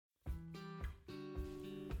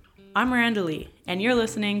I'm Miranda Lee, and you're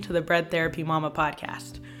listening to the Bread Therapy Mama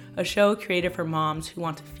podcast, a show created for moms who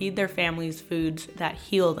want to feed their families foods that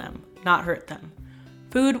heal them, not hurt them.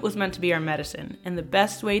 Food was meant to be our medicine, and the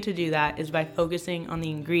best way to do that is by focusing on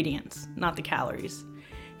the ingredients, not the calories.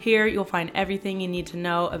 Here, you'll find everything you need to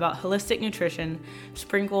know about holistic nutrition,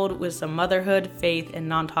 sprinkled with some motherhood, faith, and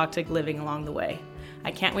non-toxic living along the way.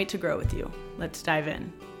 I can't wait to grow with you. Let's dive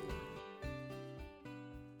in.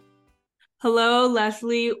 Hello,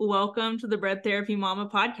 Leslie. Welcome to the Bread Therapy Mama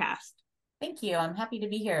podcast. Thank you. I'm happy to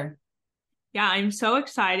be here. Yeah, I'm so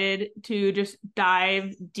excited to just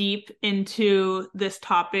dive deep into this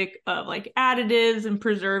topic of like additives and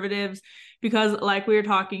preservatives because like we were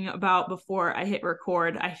talking about before I hit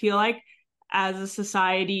record, I feel like as a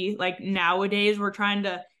society, like nowadays we're trying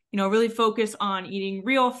to, really focus on eating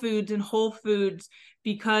real foods and whole foods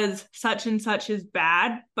because such and such is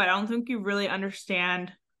bad, but I don't think you really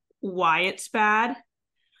understand why it's bad.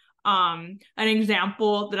 An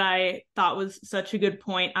example that I thought was such a good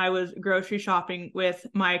point, I was grocery shopping with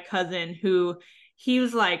my cousin who he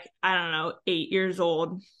was like, I don't know, 8 years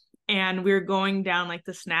old. And we were going down like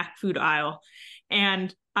the snack food aisle.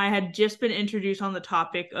 And I had just been introduced on the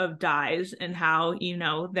topic of dyes and how,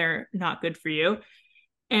 they're not good for you.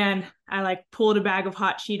 And I like pulled a bag of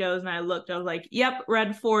hot Cheetos and I looked, I was like, yep,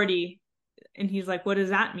 red 40. And he's like, what does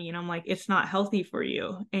that mean? I'm like, it's not healthy for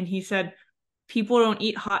you. And he said, people don't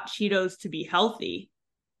eat hot Cheetos to be healthy.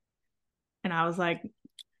 And I was like,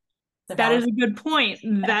 that is a good point.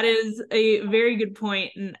 That is a very good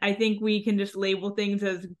point. And I think we can just label things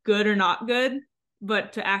as good or not good,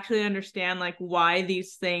 but to actually understand like why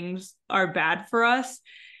these things are bad for us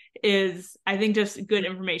is I think just good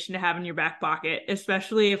information to have in your back pocket,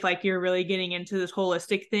 especially if like you're really getting into this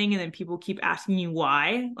holistic thing and then people keep asking you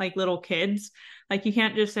why, like little kids. Like you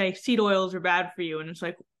can't just say seed oils are bad for you. And it's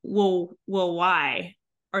like, well, why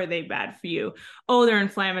are they bad for you? Oh, they're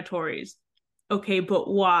inflammatories. Okay, but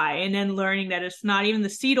why? And then learning that it's not even the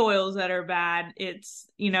seed oils that are bad. It's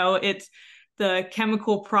the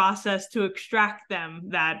chemical process to extract them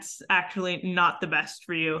that's actually not the best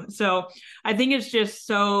for you. So I think it's just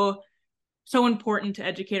so important to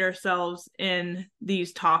educate ourselves in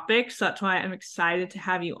these topics. That's why I'm excited to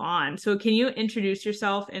have you on. So can you introduce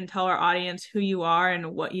yourself and tell our audience who you are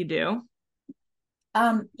and what you do?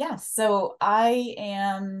 So I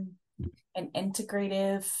am an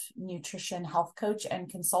integrative nutrition health coach and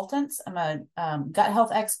consultant. I'm a gut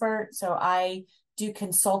health expert. So I do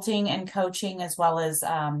consulting and coaching as well as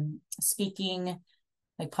speaking,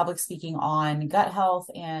 like public speaking on gut health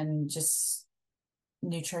and just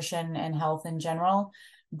nutrition and health in general.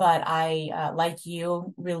 But I, like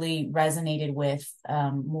you, really resonated with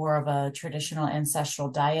more of a traditional ancestral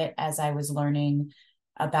diet as I was learning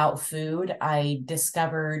about food. I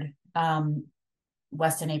discovered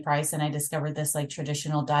Weston A. Price and I discovered this like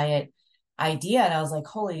traditional diet idea. And I was like,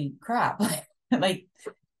 holy crap, like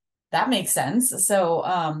that makes sense. So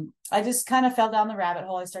I just kind of fell down the rabbit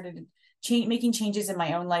hole. I started making changes in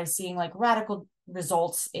my own life, seeing like radical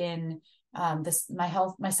results in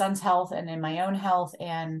my son's health and in my own health,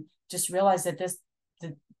 and just realized that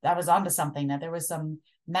I was onto something, that there was some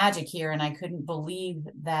magic here. And I couldn't believe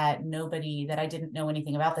that I didn't know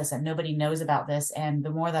anything about this, and nobody knows about this. And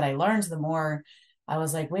the more that I learned, the more I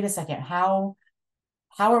was like, wait a second, how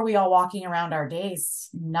are we all walking around our days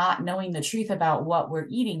not knowing the truth about what we're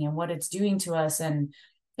eating and what it's doing to us? And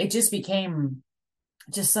it just became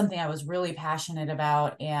just something I was really passionate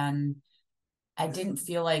about. And I didn't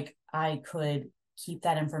feel like I could keep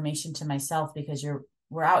that information to myself, because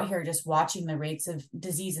we're out here just watching the rates of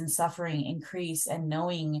disease and suffering increase and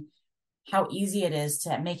knowing how easy it is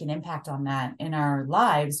to make an impact on that in our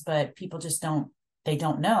lives, but people just they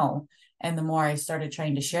don't know. And the more I started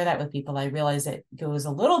trying to share that with people, I realized it goes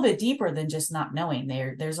a little bit deeper than just not knowing.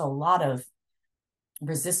 There's a lot of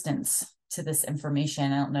resistance to this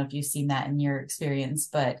information. I don't know if you've seen that in your experience,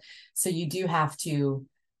 but so you do have to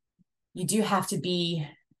be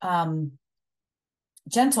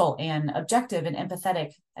gentle and objective and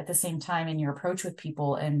empathetic at the same time in your approach with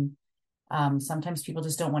people. And sometimes people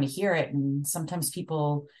just don't want to hear it. And sometimes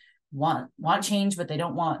people want change, but they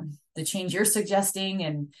don't want the change you're suggesting.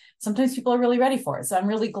 And sometimes people are really ready for it. So I'm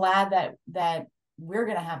really glad that we're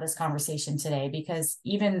going to have this conversation today, because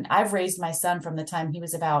even I've raised my son from the time he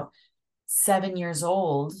was about 7 years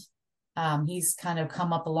old. He's kind of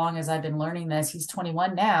come up along as I've been learning this. He's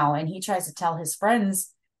 21 now, and he tries to tell his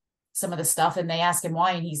friends some of the stuff, and they ask him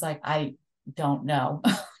why, and he's like, I don't know.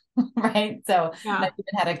 Right. So I Yeah.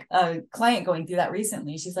 even had a client going through that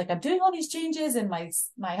recently. She's like, I'm doing all these changes, and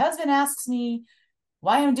my husband asks me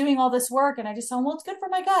why I'm doing all this work, and I just tell him, well, it's good for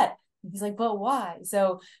my gut. And he's like, but why?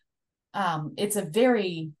 So it's a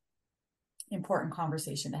very important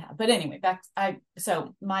conversation to have. But anyway,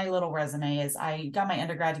 so my little resume is I got my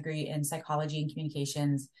undergrad degree in psychology and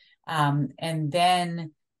communications. And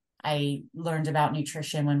then I learned about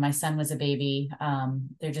nutrition when my son was a baby.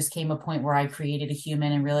 There just came a point where I created a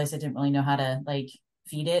human and realized I didn't really know how to like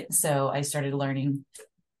feed it. So I started learning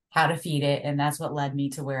how to feed it. And that's what led me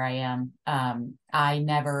to where I am. I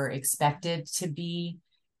never expected to be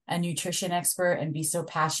a nutrition expert and be so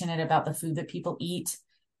passionate about the food that people eat.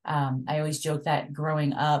 I always joke that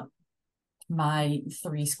growing up, my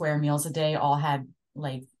 3 square meals a day all had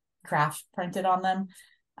like craft printed on them.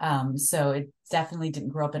 So it definitely didn't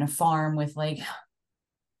grow up in a farm with like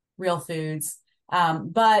real foods.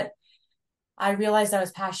 But I realized I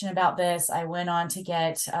was passionate about this. I went on to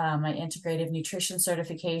get my integrative nutrition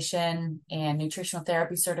certification and nutritional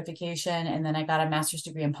therapy certification. And then I got a master's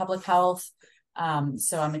degree in public health.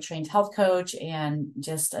 So I'm a trained health coach and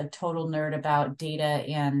just a total nerd about data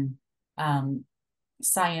and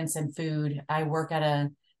science and food. I work at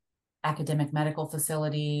a academic medical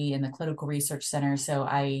facility in the clinical research center. So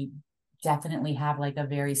I definitely have like a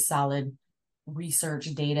very solid research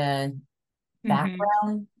data Mm-hmm.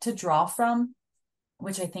 background to draw from,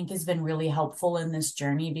 which I think has been really helpful in this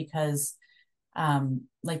journey because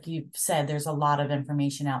like you said, there's a lot of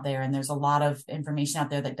information out there, and there's a lot of information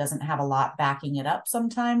out there that doesn't have a lot backing it up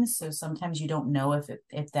sometimes. So sometimes you don't know if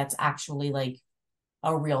that's actually like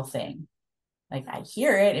a real thing. Like I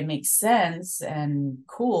hear it, it makes sense and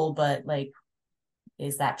cool, but like,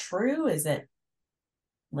 is that true? Is it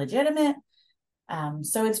legitimate?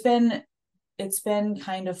 So it's been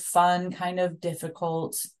kind of fun, kind of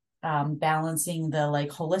difficult, balancing the like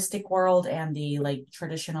holistic world and the like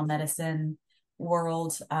traditional medicine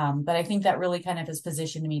world. But I think that really kind of has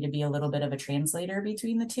positioned me to be a little bit of a translator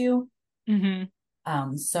between the two.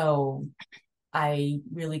 Mm-hmm. So I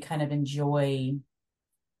really kind of enjoy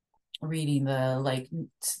reading the like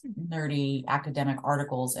nerdy academic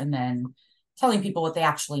articles and then telling people what they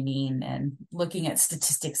actually mean and looking at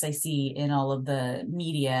statistics I see in all of the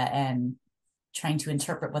media and trying to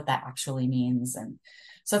interpret what that actually means. And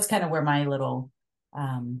so that's kind of where my little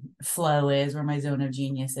flow is, where my zone of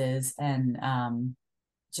genius is, and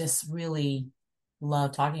just really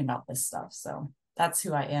love talking about this stuff. So that's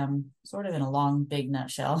who I am, sort of in a long, big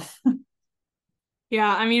nutshell.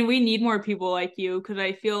 Yeah, I mean, we need more people like you because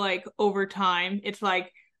I feel like over time, it's like,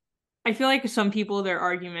 I feel like some people, their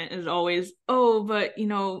argument is always, oh, but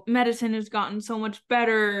medicine has gotten so much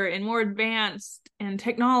better and more advanced and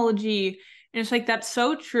technology. And it's like, that's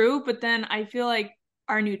so true. But then I feel like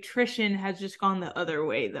our nutrition has just gone the other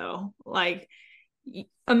way, though. Like,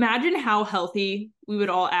 imagine how healthy we would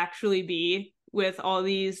all actually be with all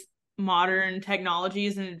these modern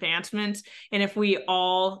technologies and advancements. And if we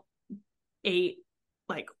all ate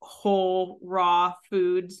like whole raw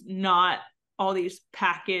foods, not all these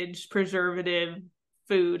packaged preservative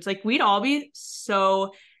foods. Like we'd all be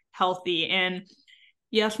so healthy. And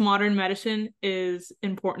yes, modern medicine is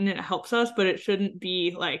important and it helps us, but it shouldn't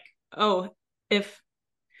be like, oh, if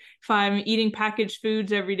I'm eating packaged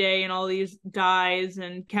foods every day and all these dyes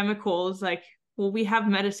and chemicals, like, well, we have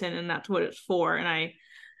medicine and that's what it's for. And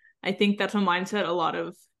I think that's a mindset a lot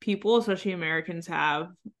of people, especially Americans, have.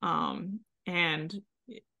 And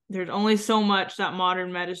there's only so much that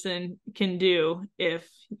modern medicine can do if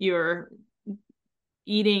you're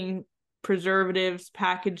eating preservatives,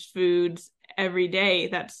 packaged foods every day.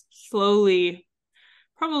 That's slowly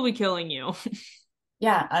probably killing you.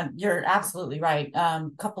 Yeah, you're absolutely right.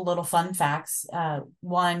 Couple little fun facts.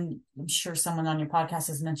 One, I'm sure someone on your podcast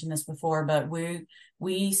has mentioned this before, but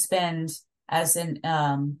we spend as an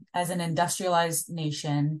industrialized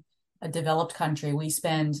nation, a developed country, we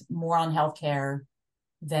spend more on healthcare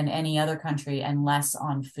than any other country and less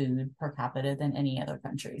on food per capita than any other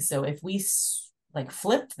country. So if we like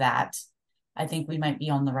flipped that, I think we might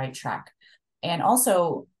be on the right track. And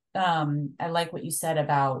also, I like what you said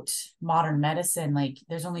about modern medicine. Like,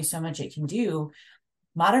 there's only so much it can do.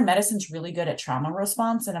 Modern medicine's really good at trauma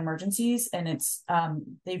response and emergencies, and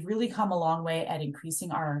they've really come a long way at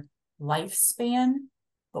increasing our lifespan,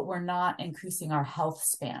 but we're not increasing our health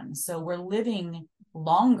span. So we're living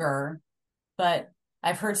longer, but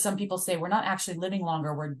I've heard some people say we're not actually living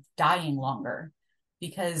longer, we're dying longer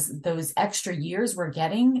because those extra years we're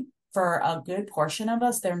getting for a good portion of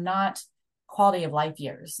us, they're not quality of life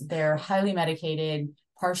years. They're highly medicated,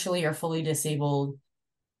 partially or fully disabled,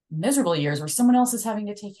 miserable years where someone else is having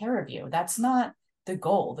to take care of you. That's not the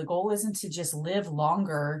goal. The goal isn't to just live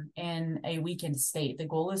longer in a weakened state. The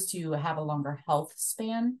goal is to have a longer health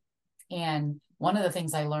span. And one of the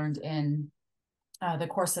things I learned in the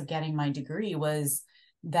course of getting my degree was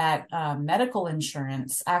that medical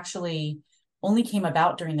insurance actually only came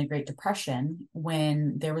about during the Great Depression,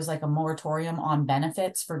 when there was like a moratorium on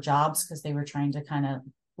benefits for jobs, because they were trying to kind of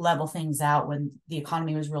level things out when the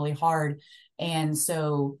economy was really hard. And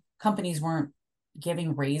so companies weren't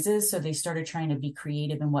giving raises. So they started trying to be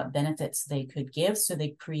creative in what benefits they could give. So they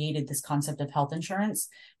created this concept of health insurance.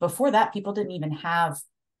 Before that, people didn't even have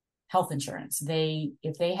health insurance.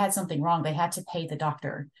 If they had something wrong, they had to pay the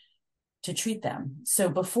doctor to treat them. So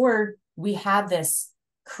before we had this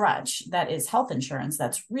crutch that is health insurance,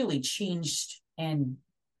 that's really changed and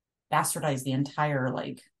bastardized the entire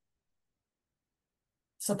like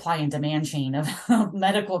supply and demand chain of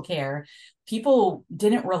medical care. People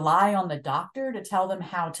didn't rely on the doctor to tell them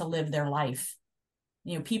how to live their life.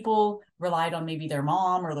 People relied on maybe their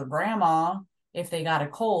mom or their grandma if they got a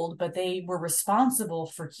cold, but they were responsible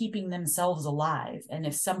for keeping themselves alive. And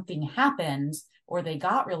if something happened, or they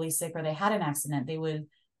got really sick, or they had an accident, they would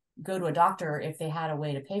go to a doctor if they had a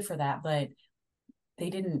way to pay for that. But they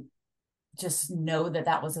didn't just know that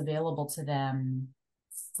that was available to them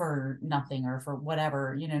for nothing, or for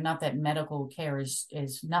whatever. Not that medical care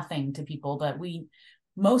is nothing to people, but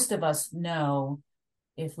most of us know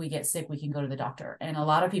if we get sick, we can go to the doctor. And a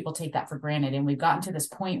lot of people take that for granted. And we've gotten to this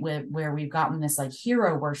point where we've gotten this like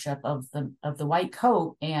hero worship of the white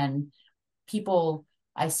coat. And people,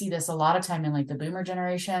 I see this a lot of time in like the boomer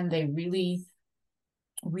generation. They really,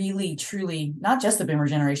 really, truly, not just the boomer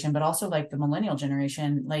generation, but also like the millennial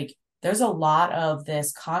generation, like there's a lot of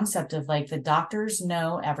this concept of like the doctors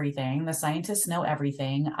know everything, the scientists know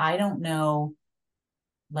everything. I don't know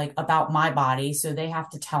like about my body, so they have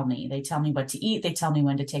to tell me. They tell me what to eat, they tell me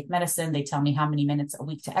when to take medicine, they tell me how many minutes a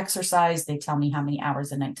week to exercise, they tell me how many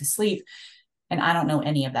hours a night to sleep, and I don't know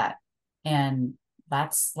any of that. And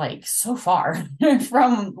that's like so far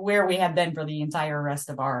from where we have been for the entire rest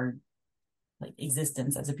of our like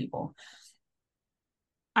existence as a people.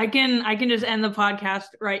 I can just end the podcast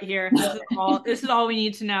right here. This is all we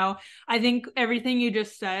need to know. I think everything you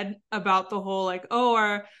just said about the whole like, oh,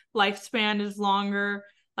 our lifespan is longer,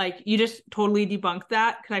 like you just totally debunked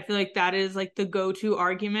that, because I feel like that is like the go-to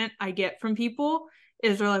argument I get from people,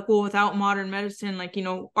 is they're like, well, without modern medicine, like,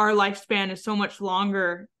 our lifespan is so much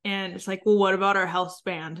longer. And it's like, well, what about our health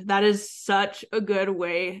span? That is such a good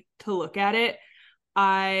way to look at it.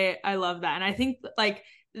 I love that. And I think like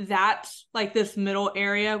that's like this middle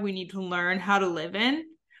area we need to learn how to live in,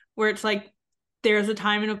 where it's like there's a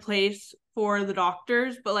time and a place for the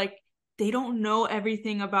doctors, but like they don't know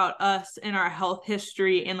everything about us and our health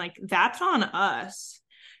history, and like that's on us.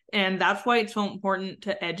 And that's why it's so important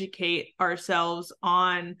to educate ourselves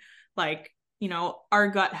on like, our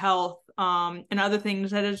gut health, and other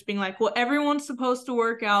things, that is being like, well, everyone's supposed to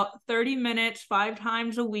work out 30 minutes 5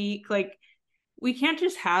 times a week. Like we can't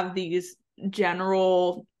just have these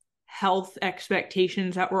general health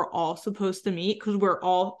expectations that we're all supposed to meet, because we're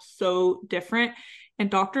all so different, and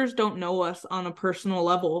doctors don't know us on a personal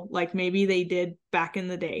level like maybe they did back in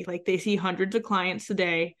the day. Like they see hundreds of clients a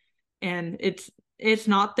day, and it's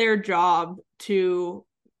not their job to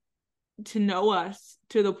know us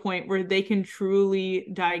to the point where they can truly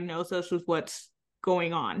diagnose us with what's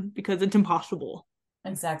going on, because it's impossible.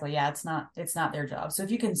 Exactly. Yeah, it's not their job. So if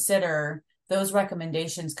you consider, those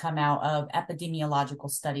recommendations come out of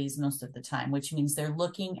epidemiological studies most of the time, which means they're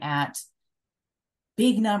looking at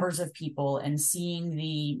big numbers of people and seeing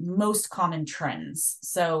the most common trends.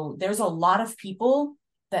 So there's a lot of people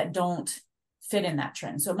that don't fit in that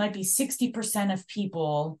trend. So it might be 60% of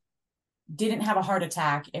people didn't have a heart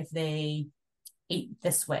attack if they ate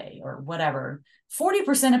this way or whatever.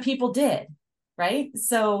 40% of people did, right?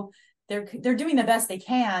 So they're doing the best they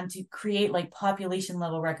can to create like population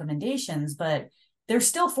level recommendations, but there's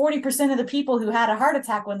still 40% of the people who had a heart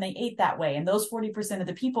attack when they ate that way. And those 40% of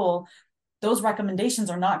the people, those recommendations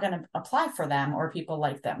are not going to apply for them or people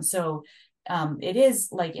like them. So it is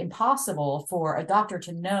like impossible for a doctor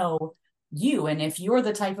to know you. And if you're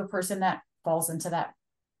the type of person that falls into that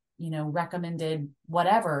recommended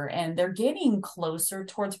whatever, and they're getting closer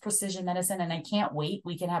towards precision medicine, and I can't wait.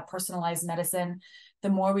 We can have personalized medicine. The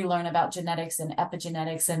more we learn about genetics and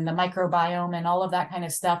epigenetics and the microbiome and all of that kind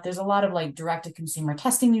of stuff, there's a lot of like direct to consumer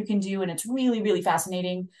testing you can do, and it's really, really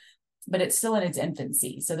fascinating, but it's still in its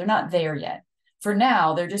infancy. So they're not there yet. For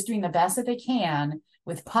now, they're just doing the best that they can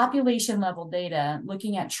with population level data,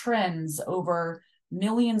 looking at trends over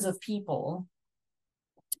millions of people,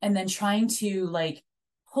 and then trying to like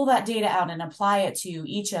pull that data out and apply it to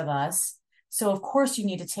each of us. So of course you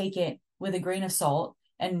need to take it with a grain of salt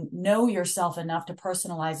and know yourself enough to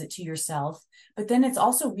personalize it to yourself. But then it's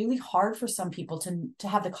also really hard for some people to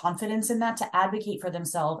have the confidence in that, to advocate for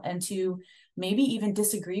themselves, and to maybe even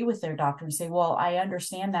disagree with their doctor and say, well, I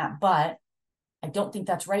understand that, but I don't think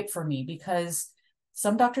that's right for me, because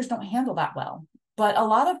some doctors don't handle that well. But a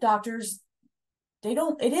lot of doctors,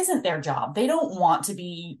 it isn't their job. They don't want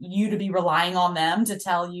you to be relying on them to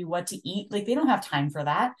tell you what to eat. Like, they don't have time for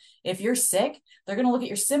that. If you're sick, they're going to look at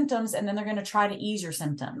your symptoms and then they're going to try to ease your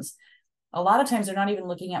symptoms. A lot of times they're not even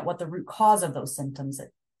looking at what the root cause of those symptoms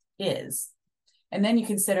is. And then you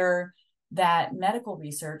consider that medical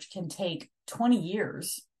research can take 20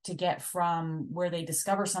 years to get from where they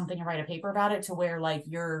discover something and write a paper about it to where, like,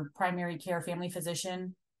 your primary care family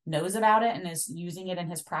physician knows about it and is using it in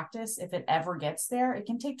his practice. If it ever gets there, it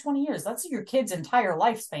can take 20 years. That's your kid's entire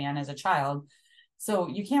lifespan as a child. So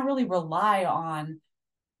you can't really rely on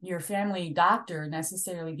your family doctor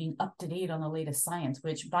necessarily being up to date on the latest science,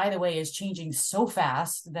 which, by the way, is changing so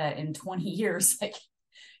fast that in 20 years, like,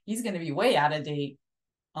 he's going to be way out of date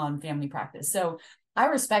on family practice. So I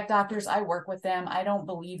respect doctors. I work with them. I don't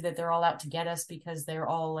believe that they're all out to get us because they're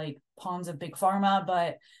all like pawns of big pharma,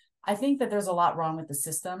 but I think that there's a lot wrong with the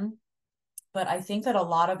system. But I think that a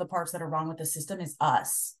lot of the parts that are wrong with the system is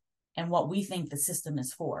us and what we think the system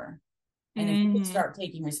is for. And if we start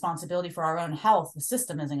taking responsibility for our own health, the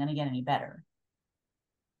system isn't going to get any better.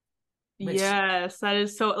 Yes, that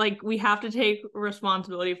is so, like, we have to take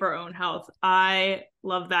responsibility for our own health. I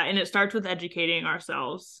love that. And it starts with educating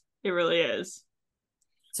ourselves. It really is.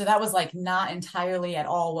 So that was like not entirely at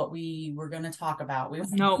all what we were going to talk about. We were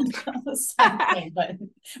Nope. the same thing, but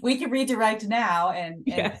we can redirect now and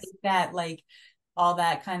Yes. take that, like, all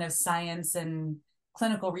that kind of science and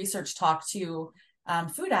clinical research talk to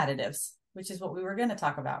food additives, which is what we were going to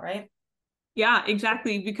talk about, right? Yeah,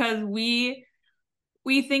 exactly. Because we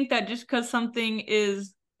think that just because something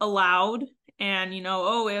is allowed and,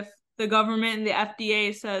 oh, if the government and the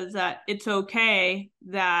FDA says that it's okay,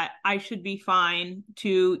 that I should be fine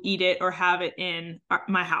to eat it or have it in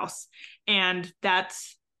my house. And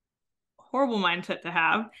that's a horrible mindset to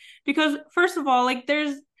have, because first of all, like,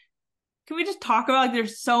 can we just talk about, like,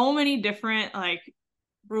 there's so many different, like,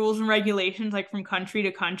 rules and regulations, like, from country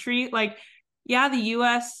to country. Like, yeah, the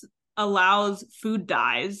US allows food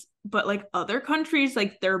dyes, but, like, other countries,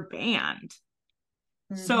 like, they're banned.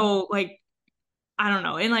 So, like, I don't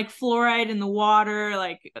know. And, like, fluoride in the water,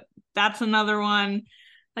 like, that's another one.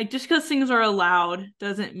 Like, just because things are allowed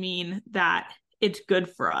doesn't mean that it's good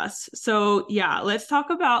for us. So, yeah, let's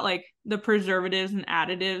talk about, like, the preservatives and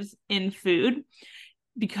additives in food,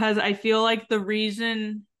 because I feel like the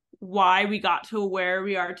reason why we got to where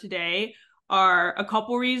we are today are a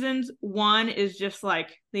couple reasons. One is just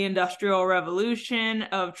like the industrial revolution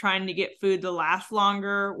of trying to get food to last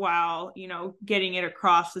longer while, getting it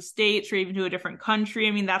across the states or even to a different country.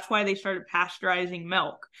 I mean, that's why they started pasteurizing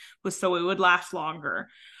milk, was so it would last longer.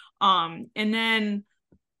 And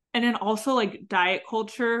then also, like, diet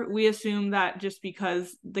culture, we assume that just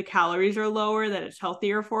because the calories are lower that it's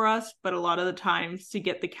healthier for us, but a lot of the times to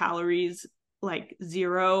get the calories like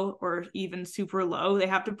zero or even super low, they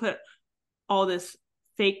have to put all this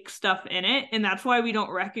fake stuff in it, and that's why we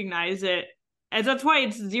don't recognize it. And that's why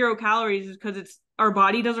it's 0 calories, is because our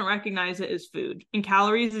body doesn't recognize it as food, and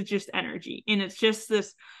calories is just energy, and it's just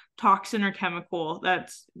this toxin or chemical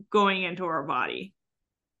that's going into our body.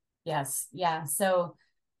 Yes. Yeah. So,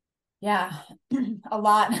 yeah, a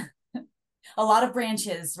lot, a lot of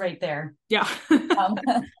branches right there. Yeah. Um,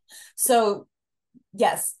 so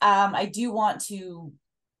yes, I do want to,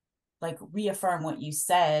 like, reaffirm what you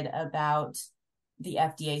said about the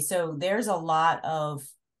FDA. So there's a lot of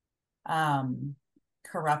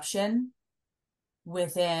corruption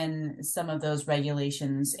within some of those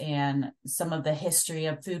regulations and some of the history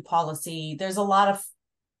of food policy. There's a lot of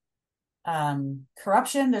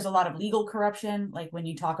corruption. There's a lot of legal corruption. Like, when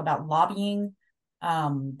you talk about lobbying,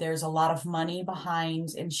 there's a lot of money behind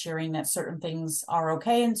ensuring that certain things are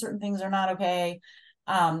okay and certain things are not okay.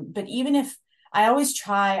 But even if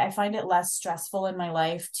I find it less stressful in my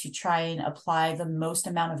life to try and apply the most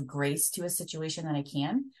amount of grace to a situation that I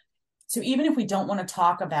can. So even if we don't want to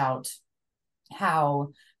talk about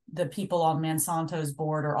how the people on Monsanto's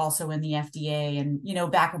board are also in the FDA and,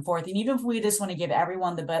 back and forth, and even if we just want to give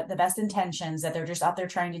everyone the best intentions, that they're just out there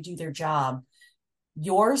trying to do their job,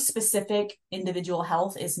 your specific individual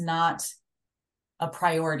health is not a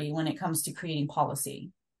priority when it comes to creating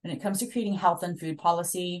policy. When it comes to creating health and food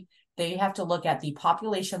policy, they have to look at the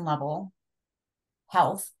population level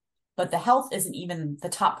health, but the health isn't even the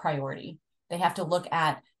top priority. They have to look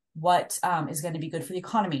at what is going to be good for the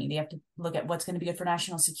economy. They have to look at what's going to be good for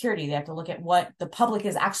national security. They have to look at what the public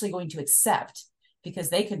is actually going to accept, because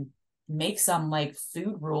they could make some like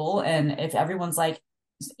food rule. And if everyone's like,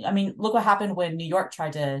 I mean, look what happened when New York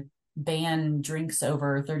tried to ban drinks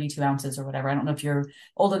over 32 ounces or whatever. I don't know if you're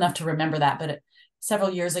old enough to remember that, but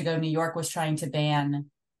several years ago, New York was trying to ban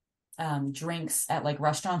drinks at like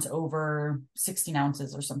restaurants over 16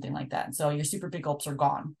 ounces or something like that. So your super big gulps are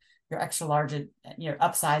gone. Your extra large, your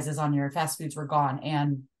upsizes on your fast foods were gone.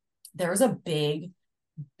 And there was a big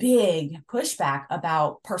pushback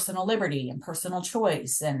about personal liberty and personal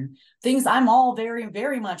choice and things I'm all very,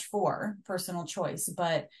 very much for personal choice.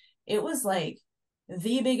 But it was like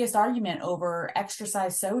the biggest argument over extra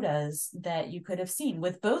size sodas that you could have seen,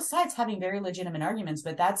 with both sides having very legitimate arguments.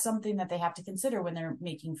 But that's something that they have to consider when they're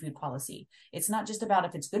making food policy. It's not just about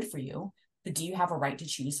if it's good for you, but do you have a right to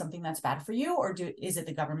choose something that's bad for you? Or is it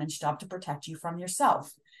the government's job to protect you from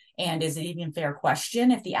yourself? And is it even a fair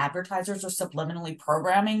question if the advertisers are subliminally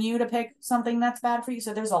programming you to pick something that's bad for you?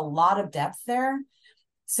 So there's a lot of depth there.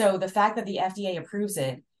 So the fact that the FDA approves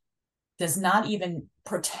it does not even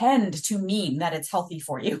pretend to mean that it's healthy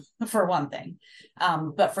for you, for one thing.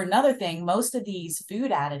 But for another thing, most of these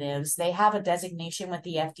food additives, they have a designation with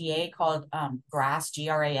the FDA called GRAS,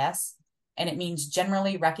 GRAS, and it means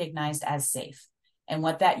generally recognized as safe. And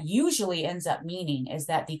what that usually ends up meaning is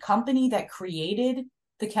that the company that created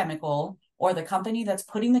the chemical, or the company that's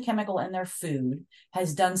putting the chemical in their food,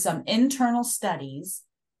 has done some internal studies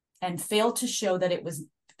and failed to show that it was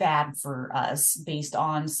bad for us based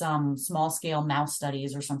on some small scale mouse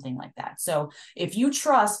studies or something like that. So if you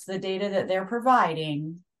trust the data that they're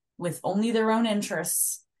providing with only their own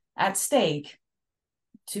interests at stake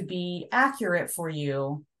to be accurate for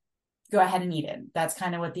you, go ahead and eat it. That's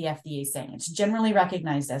kind of what the FDA is saying. It's generally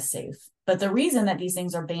recognized as safe. But the reason that these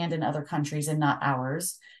things are banned in other countries and not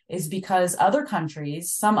ours is because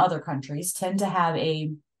some other countries tend to have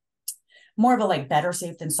a more of a like better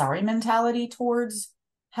safe than sorry mentality towards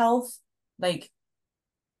health. Like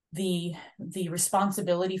the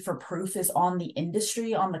responsibility for proof is on the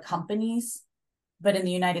industry, on the companies. But in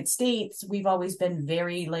the United States, we've always been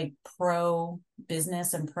very like pro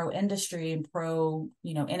business and pro industry and pro,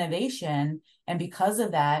 innovation. And because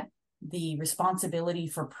of that, the responsibility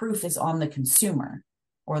for proof is on the consumer,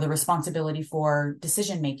 or the responsibility for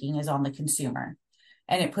decision making is on the consumer.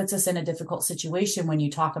 And it puts us in a difficult situation when you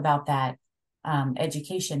talk about that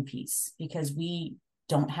education piece, because we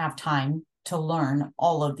don't have time to learn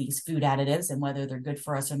all of these food additives and whether they're good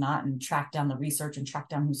for us or not, and track down the research and track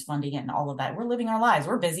down who's funding it and all of that. We're living our lives.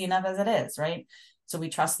 We're busy enough as it is, right? So we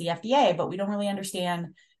trust the FDA, but we don't really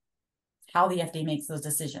understand how the FDA makes those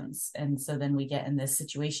decisions. And so then we get in this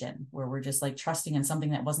situation where we're just like trusting in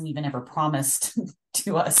something that wasn't even ever promised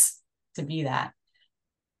to us to be that.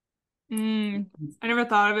 I never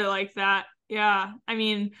thought of it like that. Yeah. I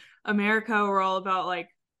mean, America, we're all about like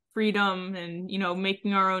freedom and,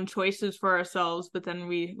 making our own choices for ourselves. But then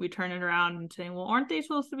we turn it around and say, well, aren't they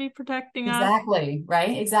supposed to be protecting us? Exactly.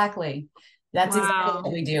 Right. Exactly. That's exactly Wow.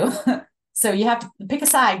 what we do. So you have to pick a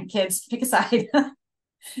side, kids, pick a side.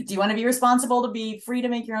 Do you want to be responsible to be free to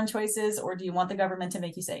make your own choices, or do you want the government to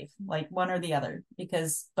make you safe? Like one or the other,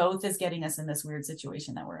 because both is getting us in this weird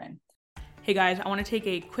situation that we're in. Hey guys, I want to take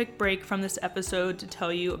a quick break from this episode to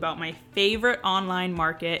tell you about my favorite online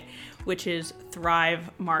market, which is Thrive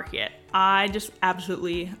Market. I just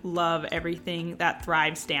absolutely love everything that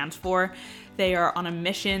Thrive stands for. They are on a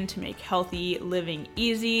mission to make healthy living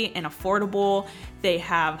easy and affordable. They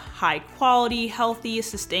have high quality, healthy,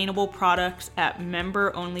 sustainable products at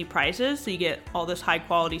member-only prices. So you get all this high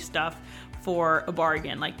quality stuff for a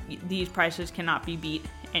bargain. Like these prices cannot be beat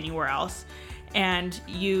anywhere else. And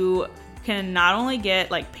you can not only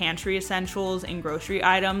get like pantry essentials and grocery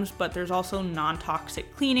items, but there's also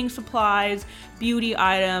non-toxic cleaning supplies, beauty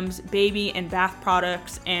items, baby and bath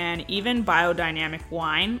products, and even biodynamic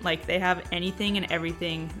wine. Like they have anything and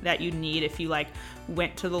everything that you need if you like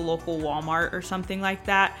went to the local Walmart or something like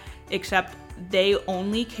that, except they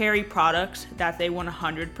only carry products that they want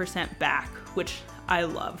 100% back, which I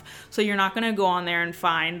love. So you're not going to go on there and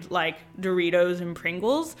find like Doritos and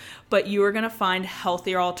Pringles, but you are going to find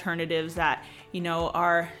healthier alternatives that,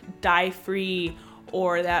 are dye-free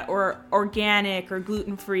or that or organic or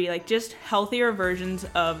gluten-free, like just healthier versions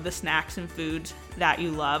of the snacks and foods that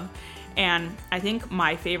you love. And I think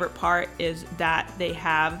my favorite part is that they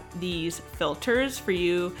have these filters for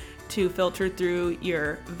you to filter through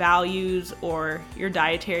your values or your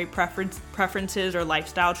dietary preferences or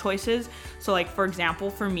lifestyle choices. So like, for example,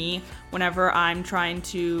 for me, whenever I'm trying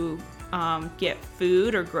to get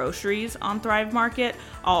food or groceries on Thrive Market,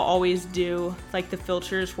 I'll always do like the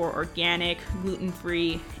filters for organic,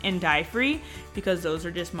 gluten-free, and dye-free, because those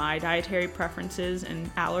are just my dietary preferences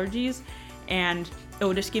and allergies. And it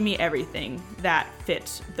will just give me everything that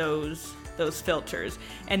fits those filters.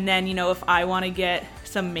 And then, if I want to get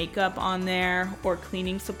some makeup on there or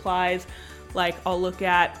cleaning supplies, like I'll look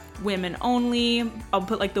at women only. I'll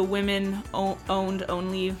put like the women owned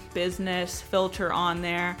only business filter on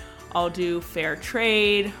there. I'll do fair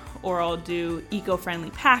trade, or I'll do eco-friendly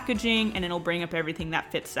packaging, and it'll bring up everything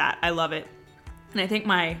that fits that. I love it. And I think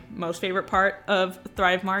my most favorite part of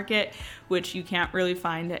Thrive Market, which you can't really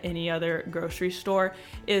find at any other grocery store,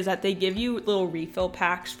 is that they give you little refill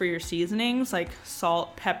packs for your seasonings, like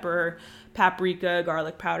salt, pepper, paprika,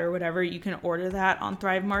 garlic powder, whatever. You can order that on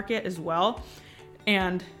Thrive Market as well.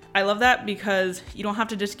 And I love that because you don't have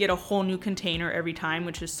to just get a whole new container every time,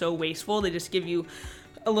 which is so wasteful. They just give you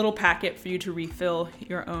a little packet for you to refill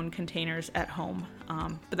your own containers at home.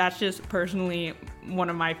 But that's just personally one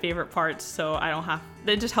of my favorite parts. So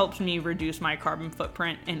it just helps me reduce my carbon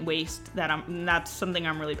footprint and waste that's something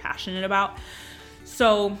I'm really passionate about.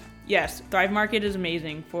 So yes, Thrive Market is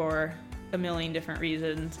amazing for a million different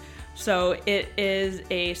reasons. So it is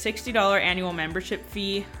a $60 annual membership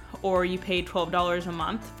fee, or you pay $12 a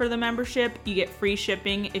month for the membership. You get free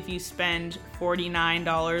shipping if you spend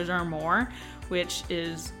 $49 or more, which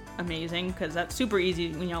is amazing because that's super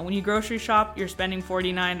easy. When you grocery shop, you're spending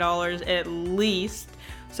 $49 at least.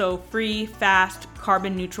 So free, fast,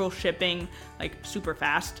 carbon neutral shipping, like super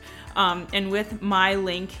fast. And with my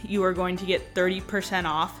link, you are going to get 30%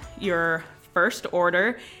 off your first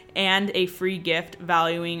order and a free gift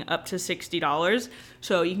valuing up to $60.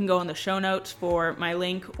 So you can go in the show notes for my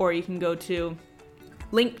link, or you can go to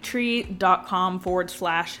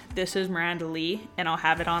linktree.com/this is Miranda Lee, and I'll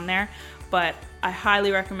have it on there. But I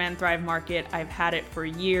highly recommend Thrive Market. I've had it for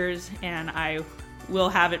years, and I will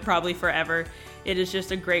have it probably forever. It is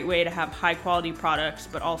just a great way to have high quality products,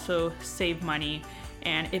 but also save money,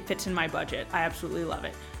 and it fits in my budget. I absolutely love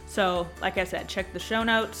it. So like I said, check the show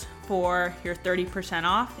notes for your 30%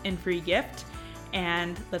 off and free gift.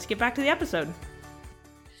 And let's get back to the episode.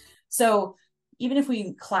 So even if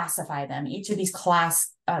we classify them, each of these classes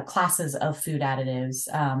of food additives,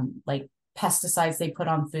 like pesticides they put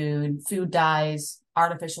on food dyes,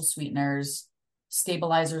 artificial sweeteners,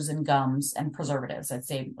 stabilizers and gums, and preservatives, I'd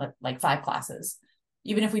say like 5 classes.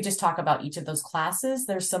 Even if we just talk about each of those classes,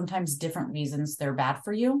 there's sometimes different reasons they're bad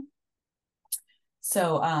for you.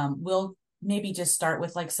 So we'll maybe just start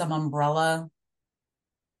with like some umbrella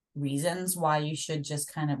reasons why you should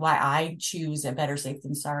just why I choose a better safe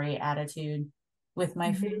than sorry attitude with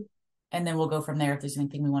my food. And then we'll go from there if there's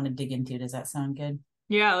anything we want to dig into. Does that sound good?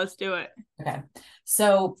 Yeah, let's do it. Okay.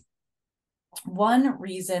 So one of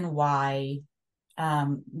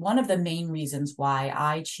the main reasons why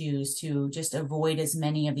I choose to just avoid as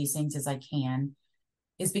many of these things as I can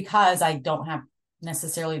is because I don't have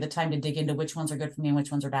necessarily the time to dig into which ones are good for me and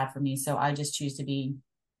which ones are bad for me. So I just choose to be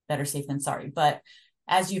better safe than sorry. But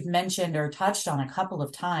as you've mentioned or touched on a couple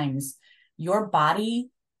of times, your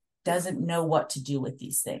body doesn't know what to do with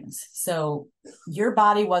these things. So your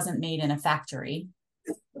body wasn't made in a factory,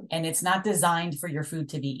 and it's not designed for your food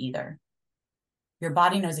to be either. Your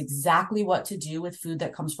body knows exactly what to do with food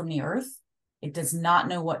that comes from the earth. It does not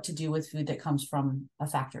know what to do with food that comes from a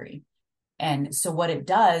factory. And so what it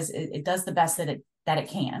does, it does the best that it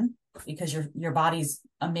can, because your body's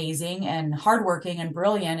amazing and hardworking and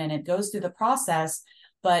brilliant, and it goes through the process,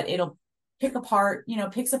 but it'll picks apart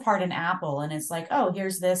an apple, and it's like, oh,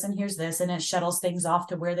 here's this and here's this, and it shuttles things off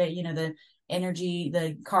to where the energy,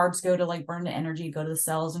 the carbs go to like burn the energy, go to the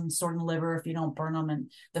cells and store in the liver if you don't burn them,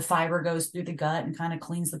 and the fiber goes through the gut and kind of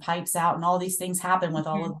cleans the pipes out, and all these things happen with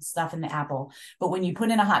all of the stuff in the apple. But when you put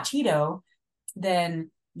in a hot Cheeto, then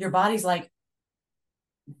your body's like,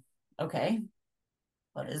 okay,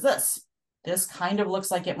 what is this? This kind of looks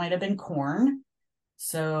like it might have been corn,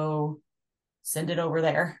 so send it over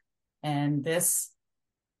there. And this,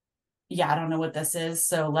 I don't know what this is,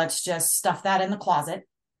 so let's just stuff that in the closet.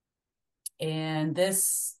 And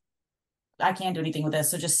this, I can't do anything with this,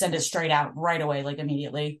 so just send it straight out right away, like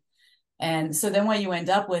immediately. And so then what you end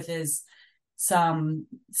up with is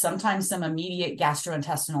sometimes some immediate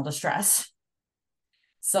gastrointestinal distress,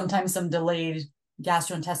 sometimes some delayed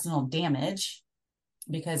gastrointestinal damage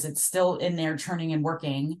because it's still in there churning and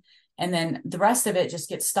working. And then the rest of it just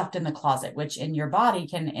gets stuffed in the closet, which in your body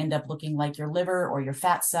can end up looking like your liver or your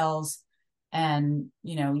fat cells. And,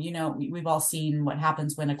 we've all seen what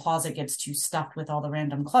happens when a closet gets too stuffed with all the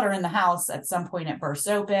random clutter in the house. At some point it bursts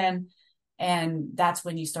open, and that's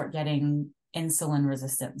when you start getting insulin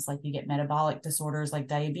resistance, like you get metabolic disorders like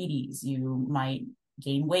diabetes, you might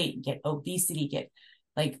gain weight, get obesity, get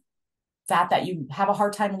like fat that you have a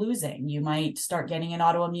hard time losing. You might start getting an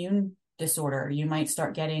autoimmune disorder. You might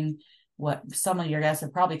start getting what some of your guys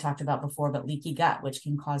have probably talked about before, but leaky gut, which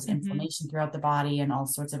can cause Mm-hmm. inflammation throughout the body and all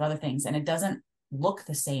sorts of other things. And it doesn't look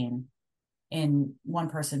the same in one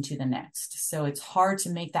person to the next. So it's hard to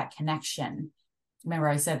make that connection. Remember,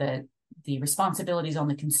 I said that the responsibility is on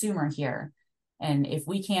the consumer here. And if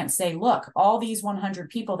we can't say, look, all these 100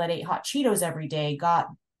 people that ate hot Cheetos every day got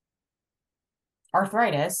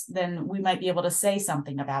arthritis, then we might be able to say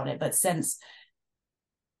something about it. But since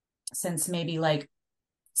maybe like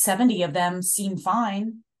 70 of them seem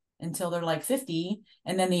fine until they're like 50,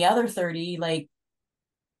 and then the other 30, like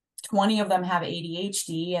 20 of them have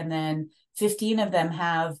ADHD, and then 15 of them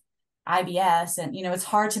have IBS. And, it's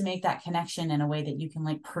hard to make that connection in a way that you can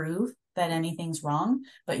like prove that anything's wrong,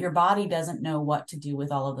 but your body doesn't know what to do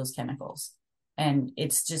with all of those chemicals. And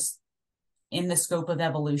it's just in the scope of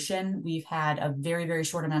evolution, we've had a very, very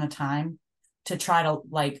short amount of time to try to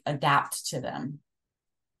like adapt to them.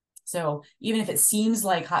 So even if it seems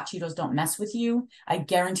like hot Cheetos don't mess with you, I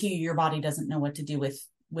guarantee you your body doesn't know what to do with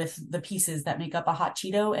the pieces that make up a hot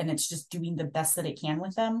Cheeto, and it's just doing the best that it can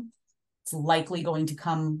with them. It's likely going to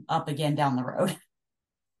come up again down the road.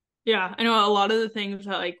 Yeah, I know a lot of the things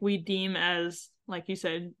that like we deem as, like you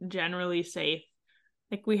said, generally safe,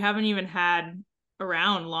 like we haven't even had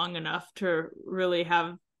around long enough to really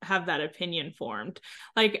have that opinion formed.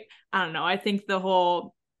 Like, I don't know, I think the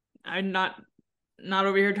whole, I'm not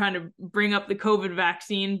over here trying to bring up the COVID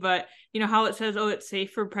vaccine, but how it says, oh, it's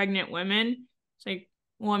safe for pregnant women. It's like,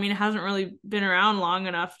 well, I mean, it hasn't really been around long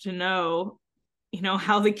enough to know,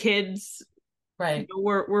 how the kids Right.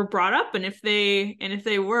 were brought up, and if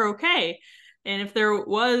they were okay, and if there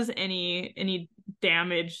was any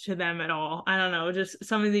damage to them at all. I don't know, just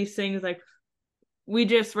some of these things, like we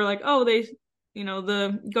just were like, oh,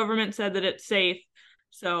 the government said that it's safe,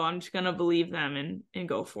 so I'm just gonna believe them and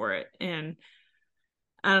go for it. And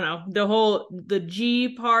I don't know, the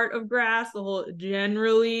G part of grass, the whole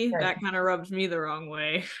generally, Right. that kind of rubs me the wrong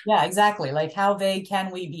way. Yeah, exactly. Like how vague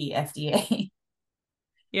can we be, FDA?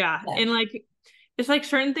 Yeah, Yeah. and like it's like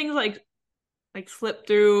certain things like slip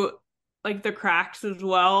through like the cracks as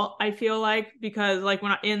well, I feel like, because like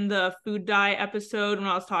when in the food dye episode, when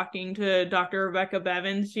I was talking to Dr. Rebecca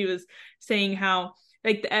Bevins, she was saying how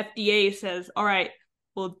like the FDA says, all right,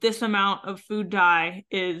 well, this amount of food dye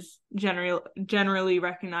is generally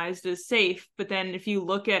recognized as safe. But then if you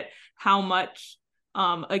look at how much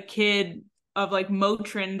a kid of like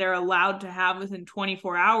Motrin they're allowed to have within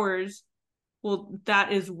 24 hours, well,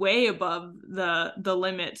 that is way above the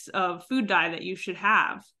limits of food dye that you should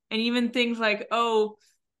have. And even things like, oh,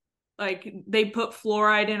 like they put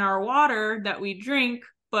fluoride in our water that we drink,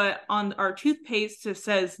 but on our toothpaste it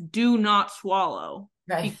says do not swallow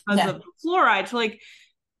Right. because Yeah. of the fluoride. So like,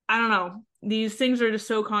 I don't know, these things are just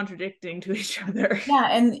so contradicting to each other. Yeah,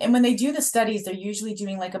 and when they do the studies, they're usually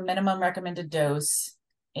doing like a minimum recommended dose,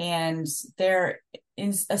 and they're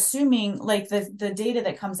assuming like the data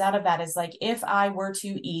that comes out of that is like if I were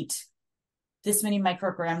to eat this many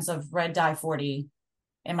micrograms of red dye 40,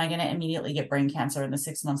 am I going to immediately get brain cancer in the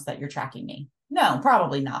 6 months that you're tracking me? No,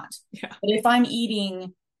 probably not. Yeah. But if I'm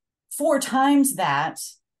eating 4 times that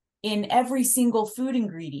in every single food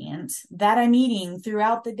ingredient that I'm eating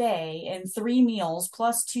throughout the day in 3 meals,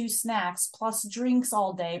 plus 2 snacks, plus drinks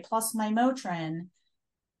all day, plus my Motrin,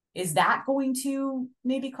 is that going to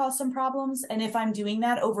maybe cause some problems? And if I'm doing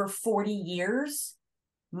that over 40 years,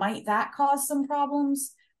 might that cause some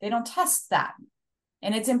problems? They don't test that.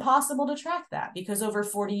 And it's impossible to track that because over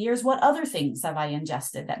 40 years, what other things have I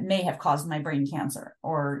ingested that may have caused my brain cancer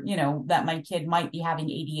or, that my kid might be having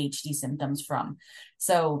ADHD symptoms from?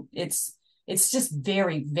 So it's just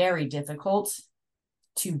very, very difficult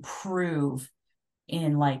to prove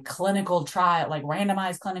in like clinical trial, like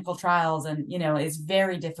randomized clinical trials. And, it's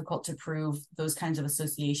very difficult to prove those kinds of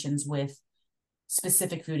associations with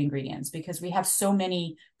specific food ingredients because we have so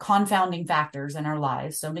many confounding factors in our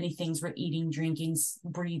lives, so many things we're eating, drinking,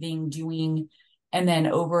 breathing, doing, and then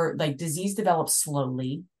over like disease develops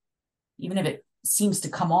slowly. Even if it seems to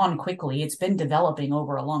come on quickly, it's been developing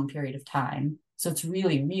over a long period of time. So it's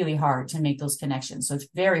really, really hard to make those connections. So it's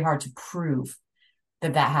very hard to prove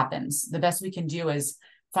that happens. The best we can do is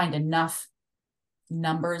find enough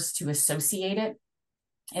numbers to associate it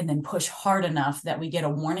and then push hard enough that we get a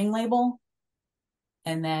warning label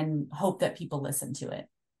and then hope that people listen to it.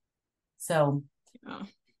 So Yeah.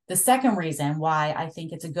 the second reason why I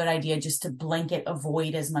think it's a good idea just to blanket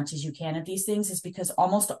avoid as much as you can of these things is because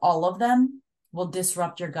almost all of them will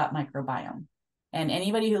disrupt your gut microbiome. And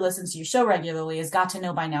anybody who listens to your show regularly has got to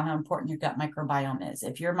know by now how important your gut microbiome is.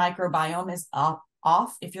 If your microbiome is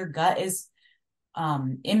off, if your gut is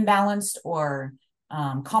imbalanced or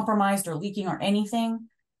compromised or leaking or anything,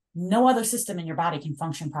 no other system in your body can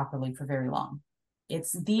function properly for very long.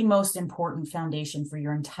 It's the most important foundation for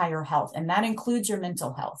your entire health, and that includes your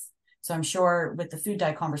mental health. So I'm sure with the food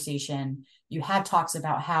dye conversation, you had talks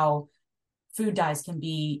about how food dyes can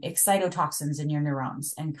be excitotoxins in your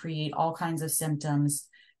neurons and create all kinds of symptoms.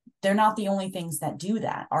 They're not the only things that do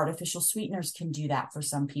that. Artificial sweeteners can do that for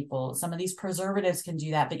some people. Some of these preservatives can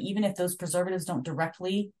do that. But even if those preservatives don't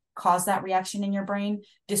directly cause that reaction in your brain,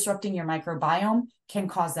 disrupting your microbiome can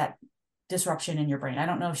cause that disruption in your brain. I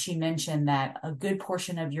don't know if she mentioned that a good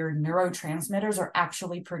portion of your neurotransmitters are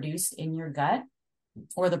actually produced in your gut,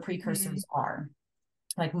 or the precursors are.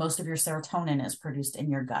 Like most of your serotonin is produced in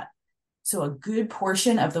your gut. So a good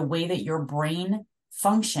portion of the way that your brain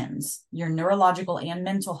functions, your neurological and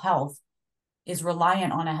mental health, is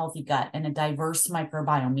reliant on a healthy gut and a diverse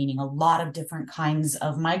microbiome, meaning a lot of different kinds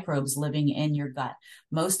of microbes living in your gut.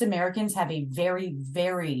 Most Americans have a very,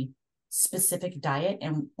 very specific diet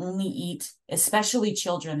and only eat, especially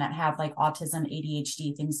children that have like autism,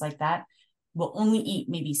 ADHD, things like that, will only eat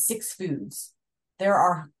maybe 6 foods. There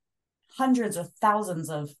are hundreds or thousands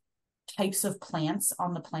of types of plants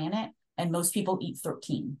on the planet, and most people eat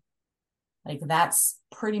 13. Like that's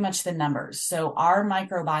pretty much the numbers. So our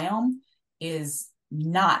microbiome is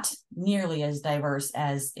not nearly as diverse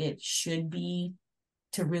as it should be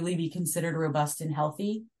to really be considered robust and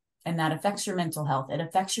healthy. And that affects your mental health. It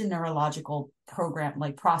affects your neurological program,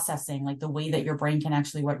 like processing, like the way that your brain can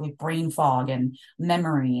actually work, with brain fog and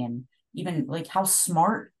memory, and even like how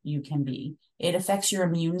smart you can be. It affects your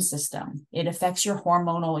immune system. It affects your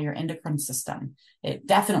hormonal, your endocrine system. It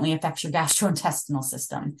definitely affects your gastrointestinal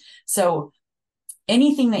system. So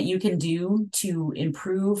anything that you can do to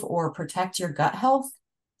improve or protect your gut health,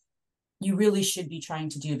 you really should be trying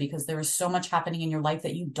to do, because there is so much happening in your life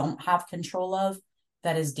that you don't have control of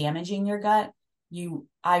that is damaging your gut.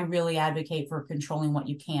 I really advocate for controlling what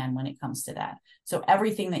you can when it comes to that. So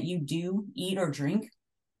everything that you do, eat or drink,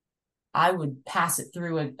 I would pass it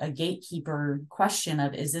through a gatekeeper question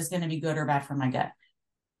of, is this going to be good or bad for my gut?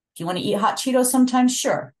 If you want to eat hot Cheetos sometimes,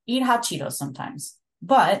 sure, eat hot Cheetos sometimes,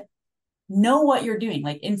 but know what you're doing,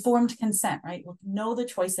 like informed consent, right? Know the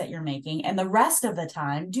choice that you're making. And the rest of the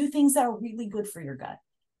time, do things that are really good for your gut,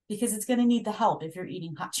 because it's going to need the help if you're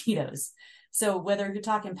eating hot Cheetos. So whether you're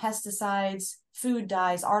talking pesticides, food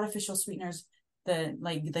dyes, artificial sweeteners,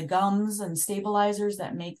 the gums and stabilizers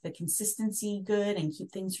that make the consistency good and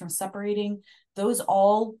keep things from separating, those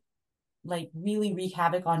all like really wreak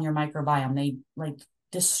havoc on your microbiome. They like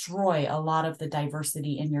destroy a lot of the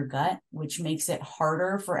diversity in your gut, which makes it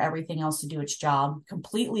harder for everything else to do its job,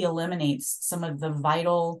 completely eliminates some of the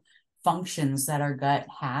vital functions that our gut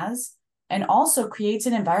has, and also creates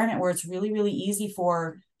an environment where it's really, really easy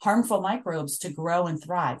for harmful microbes to grow and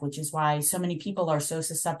thrive, which is why so many people are so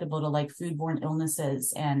susceptible to like foodborne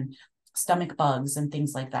illnesses and stomach bugs and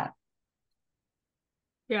things like that.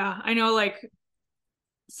 Yeah, I know like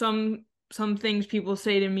some things people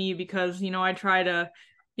say to me because, I try to,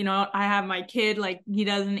 I have my kid, like he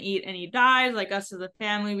doesn't eat any dyes, like us as a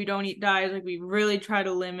family, we don't eat dyes. Like we really try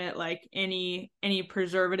to limit like any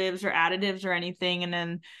preservatives or additives or anything. And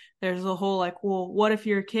then there's the whole like, well, what if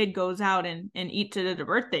your kid goes out and eats it at a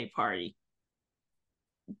birthday party?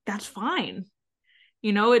 That's fine.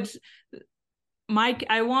 It's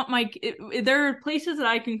I want there are places that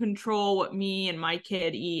I can control what me and my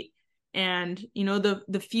kid eat. And,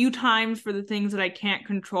 the few times for the things that I can't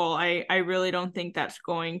control, I really don't think that's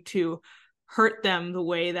going to hurt them the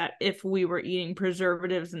way that if we were eating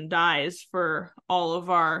preservatives and dyes for all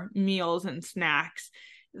of our meals and snacks.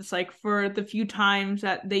 It's like for the few times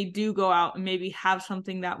that they do go out and maybe have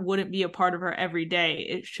something that wouldn't be a part of our everyday,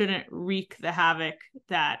 it shouldn't wreak the havoc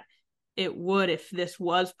that it would if this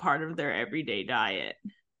was part of their everyday diet.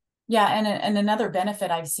 Yeah, and another benefit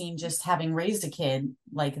I've seen just having raised a kid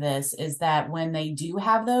like this is that when they do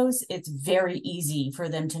have those, it's very easy for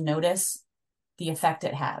them to notice the effect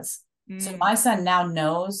it has. So my son now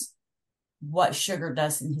knows what sugar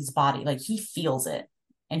does in his body. Like he feels it,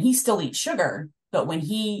 and he still eats sugar, but when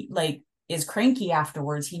he like is cranky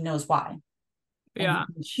afterwards, he knows why. And Yeah.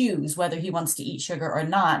 he can choose whether he wants to eat sugar or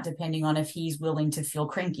not, depending on if he's willing to feel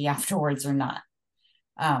cranky afterwards or not.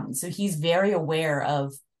 So he's very aware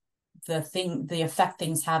of the effect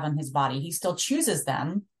things have on his body. He still chooses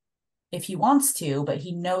them if he wants to, but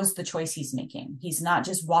he knows the choice he's making. He's not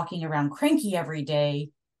just walking around cranky every day,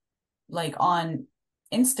 like on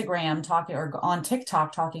Instagram talking or on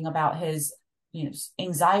TikTok talking about his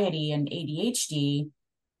anxiety and ADHD,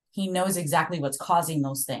 he knows exactly what's causing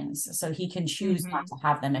those things. So he can choose not Mm-hmm. to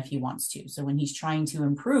have them if he wants to. So when he's trying to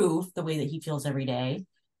improve the way that he feels every day,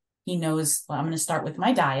 he knows, well, I'm going to start with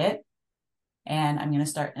my diet, and I'm going to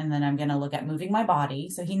start, and then I'm going to look at moving my body.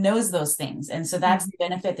 So he knows those things. And so that's Mm-hmm. the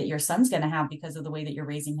benefit that your son's going to have because of the way that you're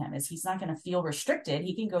raising him, is he's not going to feel restricted.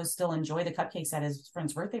 He can go still enjoy the cupcakes at his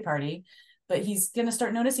friend's birthday party, but he's going to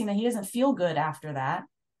start noticing that he doesn't feel good after that.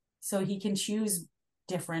 So he can choose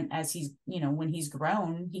different as he's, when he's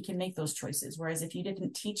grown, he can make those choices. Whereas if you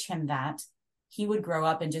didn't teach him that, he would grow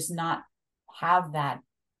up and just not have that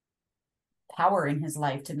power in his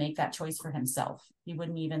life to make that choice for himself. He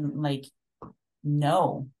wouldn't even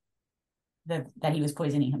know that he was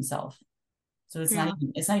poisoning himself. So Yeah.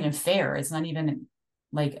 it's not even fair. It's not even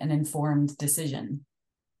like an informed decision.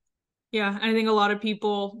 Yeah. I think a lot of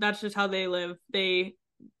people, that's just how they live. They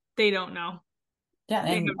don't know. Yeah, They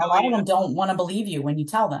have and a no lot of idea. them don't want to believe you when you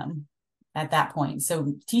tell them at that point.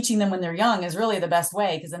 So teaching them when they're young is really the best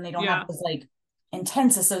way, because then they don't have Yeah. those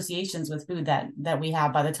intense associations with food that we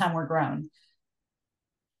have by the time we're grown.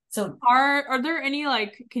 So Are there any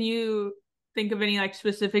can you think of any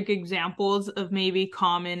specific examples of maybe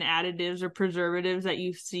common additives or preservatives that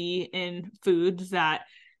you see in foods that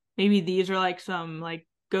maybe these are some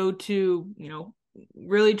go to,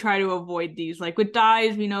 really try to avoid these. Like with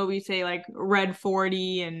dyes, we say red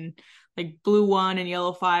 40 and blue 1 and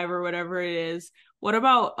yellow 5 or whatever it is. What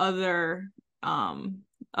about other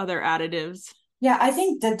additives? yeah, I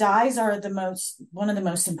think the dyes are one of the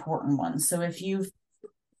most important ones. So if you've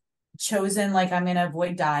chosen I'm going to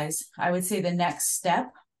avoid dyes, I would say the next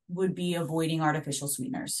step would be avoiding artificial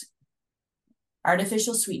sweeteners.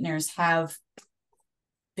 Artificial sweeteners have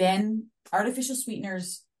been artificial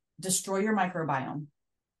sweeteners destroy your microbiome.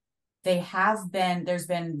 There's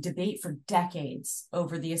been debate for decades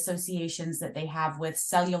over the associations that they have with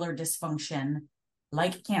cellular dysfunction,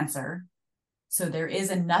 like cancer. So there is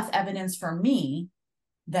enough evidence for me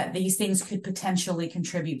that these things could potentially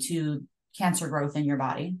contribute to cancer growth in your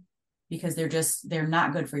body, because they're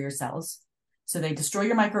not good for your cells. So they destroy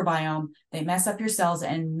your microbiome, they mess up your cells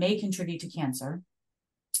and may contribute to cancer.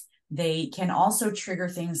 They can also trigger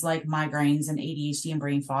things like migraines and ADHD and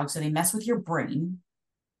brain fog. So they mess with your brain.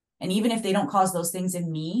 And even if they don't cause those things in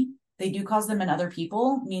me, they do cause them in other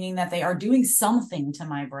people, meaning that they are doing something to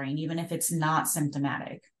my brain, even if it's not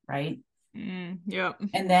symptomatic, right? Yep.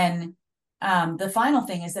 And then the final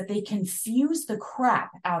thing is that they confuse the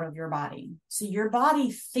crap out of your body. So your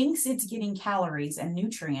body thinks it's getting calories and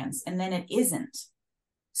nutrients, and then it isn't.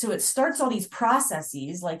 So it starts all these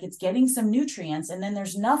processes, like it's getting some nutrients, and then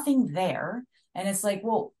there's nothing there. And it's like,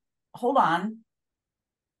 well, hold on.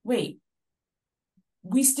 Wait,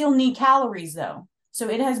 we still need calories though. So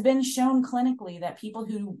it has been shown clinically that people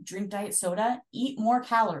who drink diet soda eat more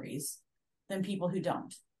calories than people who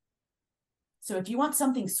don't. So if you want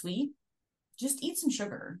something sweet, just eat some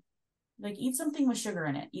sugar. Eat something with sugar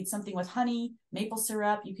in it. Eat something with honey, maple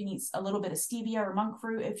syrup. You can eat a little bit of stevia or monk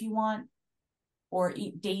fruit if you want, or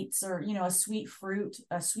eat dates or, a sweet fruit,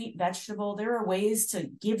 a sweet vegetable. There are ways to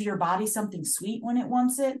give your body something sweet when it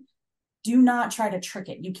wants it. Do not try to trick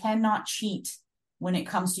it. You cannot cheat when it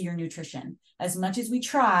comes to your nutrition. As much as we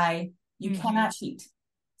try, you cannot cheat.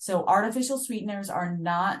 So artificial sweeteners are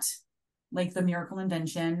not like the miracle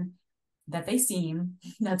invention that they seem.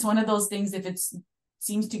 That's one of those things, if it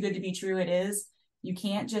seems too good to be true, it is. You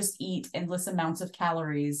can't just eat endless amounts of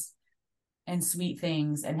calories and sweet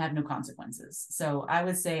things and have no consequences. So I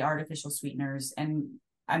would say artificial sweeteners, and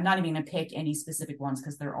I'm not even going to pick any specific ones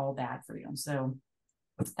because they're all bad for you. So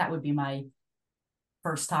that would be my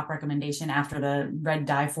first top recommendation after the red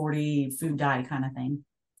dye 40 food dye kind of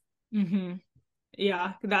thing.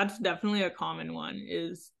 Yeah, that's definitely a common one,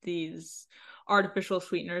 is these artificial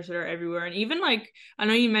sweeteners that are everywhere. And even I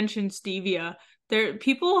know you mentioned stevia. There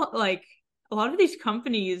people a lot of these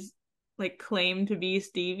companies claim to be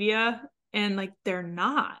stevia, and they're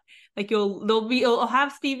not. You'll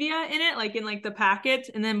have stevia in it, in the packet,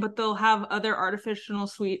 and then but they'll have other artificial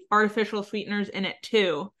sweeteners in it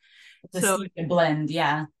too. The So stevia blend,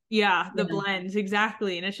 yeah. yeah, the Yeah, blends,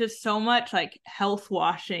 exactly. And it's just so much health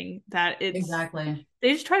washing that exactly.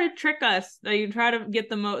 they just try to trick us. They try to get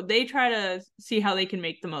they try to see how they can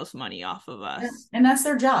make the most money off of Yeah. us. And that's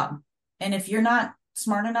their job. And if you're not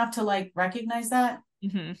smart enough to recognize that,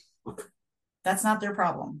 Hmm. that's not their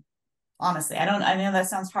problem. Honestly, I know that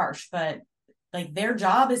sounds harsh, but their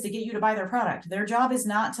job is to get you to buy their product. Their job is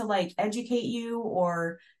not to educate you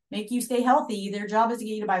or make you stay healthy. Their job is to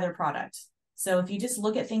get you to buy their product. So if you just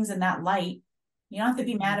look at things in that light, you don't have to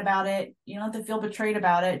be mad about it. You don't have to feel betrayed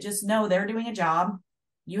about it. Just know they're doing a job.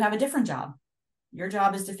 You have a different job. Your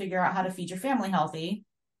job is to figure out how to feed your family healthy,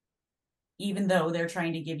 even though they're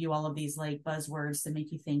trying to give you all of these like buzzwords to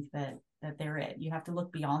make you think that they're it. You have to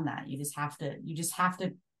look beyond that. You just have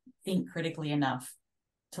to think critically enough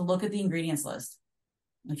to look at the ingredients list.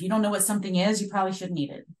 If you don't know what something is, you probably shouldn't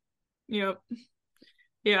eat it. Yep.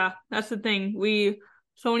 Yeah, that's the thing.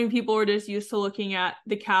 So many people are just used to looking at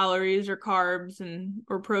the calories or carbs and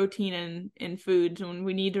or protein in foods when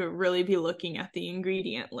we need to really be looking at the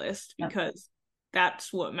ingredient list Yep. because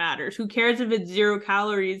that's what matters. Who cares if it's 0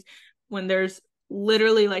 calories when there's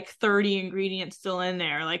literally like 30 ingredients still in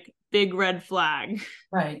there, like big red flag.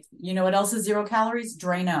 Right. You know what else is 0 calories?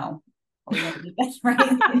 Drano. Oh, you eat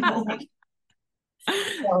that, right?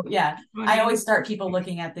 So yeah, I Funny. always start people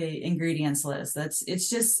looking at the ingredients list.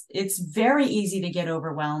 It's very easy to get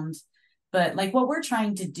overwhelmed. But like what we're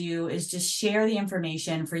trying to do is just share the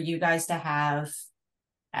information for you guys to have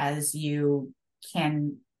as you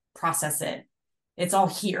can process it. It's all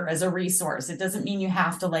here as a resource. It doesn't mean you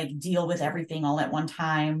have to like deal with everything all at one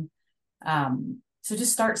time. So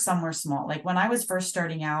just start somewhere small. Like when I was first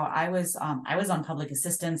starting out, I was on public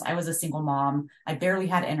assistance. I was a single mom. I barely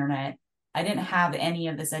had internet. I didn't have any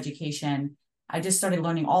of this education. I just started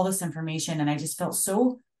learning all this information and I just felt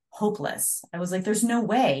so hopeless. I was like, there's no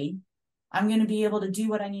way I'm going to be able to do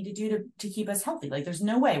what I need to do to keep us healthy. Like there's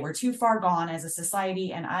no way. We're too far gone as a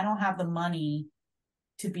society and I don't have the money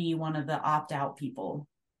to be one of the opt-out people.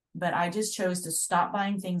 But I just chose to stop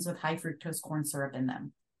buying things with high fructose corn syrup in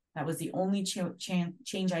them. That was the only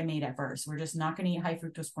change I made at first. We're just not going to eat high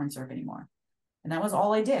fructose corn syrup anymore. And that was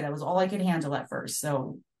all I did. That was all I could handle at first.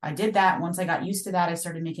 So I did that. Once I got used to that, I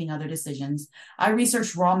started making other decisions. I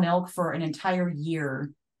researched raw milk for an entire year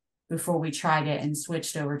before we tried it and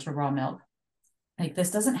switched over to raw milk. Like this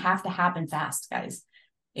doesn't have to happen fast, guys.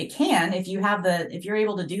 It can if if you're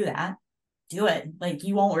able to do that, do it. Like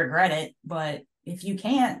you won't regret it. But if you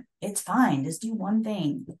can't, it's fine. Just do one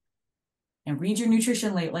thing and read your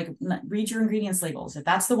nutrition label, like read your ingredients labels. If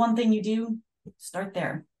that's the one thing you do, start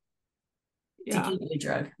there to Yeah. get a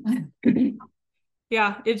drug.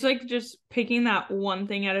 Yeah, it's like just picking that one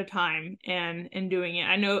thing at a time and doing it.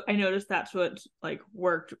 I noticed that's what like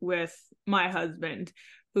worked with my husband,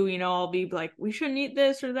 who, I'll be like, we shouldn't eat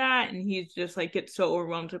this or that. And he's just like gets so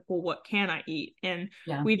overwhelmed, like, well, what can I eat? And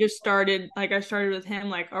Yeah. we just started, like I started with him,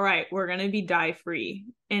 like, all right, we're gonna be dye free.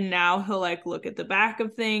 And now he'll like look at the back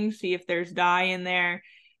of things, see if there's dye in there.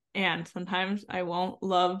 And sometimes I won't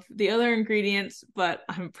love the other ingredients, but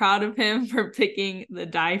I'm proud of him for picking the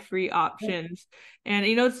dye-free options. And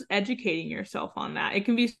it's educating yourself on that. It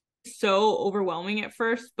can be so overwhelming at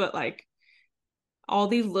first, but like all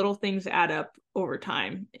these little things add up over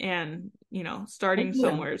time. And, starting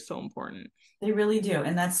somewhere is so important. They really do.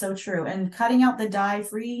 And that's so true. And cutting out the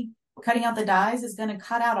dyes is going to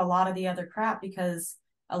cut out a lot of the other crap because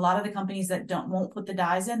a lot of the companies that won't put the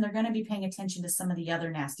dyes in, they're going to be paying attention to some of the other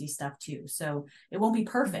nasty stuff too. So it won't be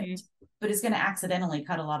perfect, but it's going to accidentally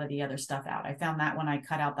cut a lot of the other stuff out. I found that when I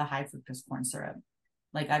cut out the high fructose corn syrup.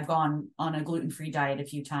 Like I've gone on a gluten-free diet a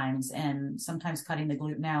few times and sometimes cutting the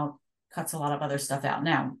gluten out cuts a lot of other stuff out.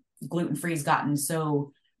 Now, gluten-free has gotten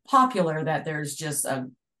so popular that there's just a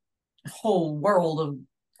whole world of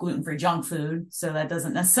gluten-free junk food. So that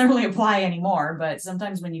doesn't necessarily apply anymore. But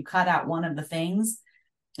sometimes when you cut out one of the things,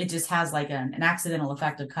 it just has like an accidental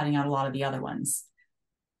effect of cutting out a lot of the other ones.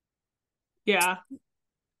 Yeah.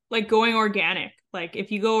 Like going organic. Like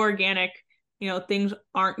if you go organic, things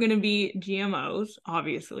aren't going to be GMOs,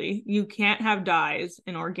 obviously. You can't have dyes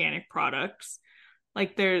in organic products.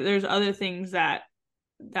 Like there's other things that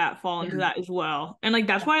fall into that as well. And like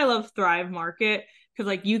that's why I love Thrive Market because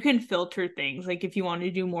like you can filter things like if you want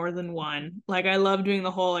to do more than one. Like I love doing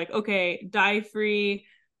the whole like okay, dye free,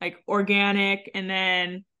 like organic, and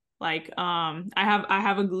then like I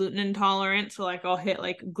have a gluten intolerance, so like I'll hit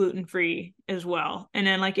like gluten free as well. And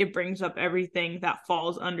then like it brings up everything that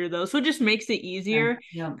falls under those. So it just makes it easier.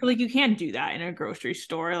 Yeah. Like you can't do that in a grocery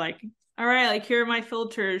store. Like, all right, like here are my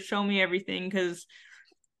filters, show me everything because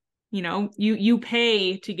you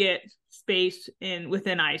pay to get space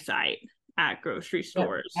within eyesight at grocery Yep,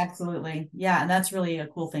 stores. absolutely. Yeah, and that's really a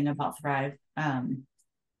cool thing about Thrive.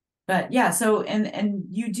 But yeah, so and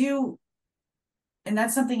you do, and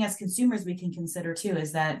that's something as consumers we can consider too,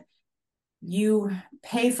 is that you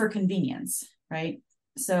pay for convenience, right?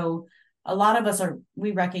 So a lot of us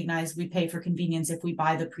we recognize we pay for convenience if we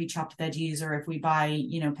buy the pre-chopped veggies or if we buy,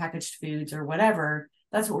 packaged foods or whatever.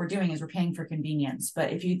 That's what we're doing is we're paying for convenience.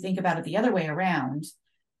 But if you think about it the other way around,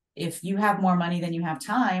 if you have more money than you have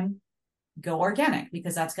time, go organic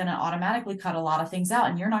because that's going to automatically cut a lot of things out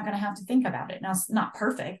and you're not going to have to think about it. Now, it's not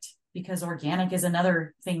perfect. because organic is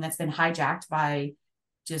another thing that's been hijacked by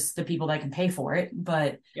just the people that can pay for it.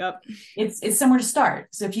 But Yep. it's somewhere to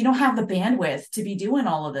start. So if you don't have the bandwidth to be doing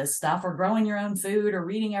all of this stuff or growing your own food or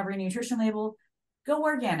reading every nutrition label, go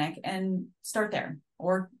organic and start there.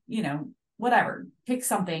 Or, whatever, pick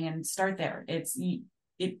something and start there. It's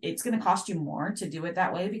going to cost you more to do it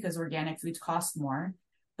that way because organic foods cost more.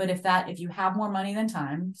 But if you have more money than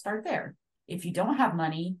time, start there. If you don't have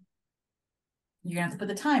money, you're going to have to put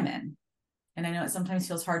the time in. And I know it sometimes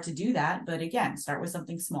feels hard to do that, but again, start with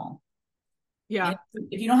something small. Yeah.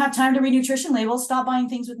 If you don't have time to read nutrition labels, stop buying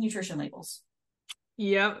things with nutrition labels.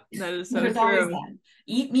 Yep. That is so There's true. always that.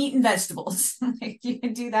 Eat meat and vegetables. You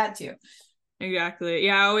can do that too. Exactly.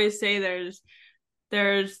 Yeah. I always say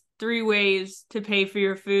there's 3 ways to pay for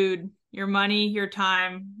your food: your money, your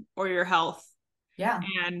time, or your health. Yeah.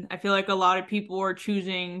 And I feel like a lot of people are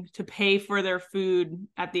choosing to pay for their food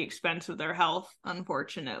at the expense of their health,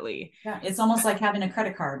 unfortunately. Yeah. It's almost like having a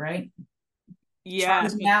credit card, right? Yeah.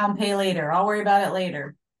 Charge now and pay later. I'll worry about it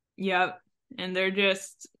later. Yep. And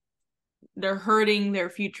they're hurting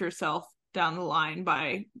their future self down the line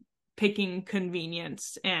by picking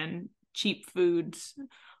convenience and cheap foods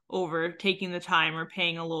over taking the time or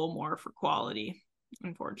paying a little more for quality,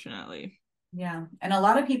 unfortunately. Yeah. And a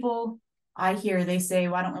lot of people I hear, they say,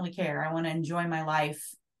 well, I don't really care. I want to enjoy my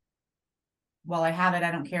life while I have it.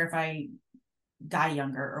 I don't care if I die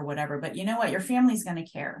younger or whatever. But you know what? Your family's going to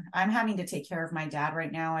care. I'm having to take care of my dad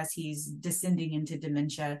right now as he's descending into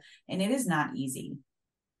dementia. And it is not easy.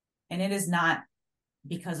 And it is not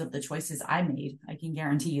because of the choices I made. I can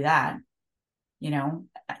guarantee you that.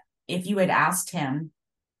 If you had asked him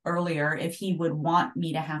earlier if he would want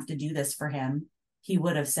me to have to do this for him, he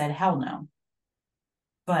would have said, hell no.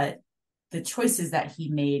 But the choices that he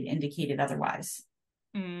made indicated otherwise.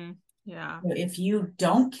 Yeah. So if you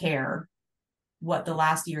don't care what the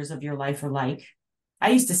last years of your life are like, I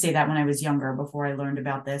used to say that when I was younger, before I learned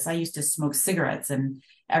about this. I used to smoke cigarettes and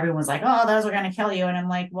everyone was like, oh, those are going to kill you. And I'm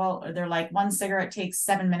like, well, they're like, one cigarette takes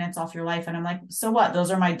 7 minutes off your life. And I'm like, so what? Those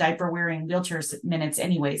are my diaper wearing wheelchair minutes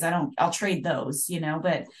anyways. I'll trade those,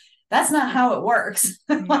 but that's not how it works.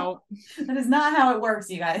 No. That is not how it works,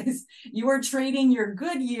 you guys. You are trading your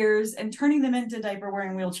good years and turning them into diaper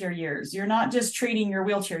wearing wheelchair years. You're not just trading your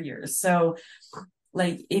wheelchair years. So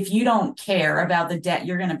if you don't care about the debt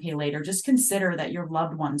you're going to pay later, just consider that your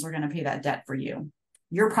loved ones are going to pay that debt for you.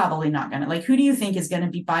 You're probably not going to. Who do you think is going to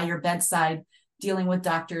be by your bedside dealing with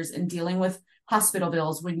doctors and dealing with hospital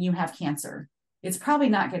bills when you have cancer? It's probably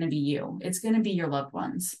not going to be you. It's going to be your loved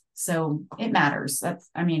ones. So it matters.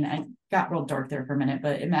 I got real dark there for a minute,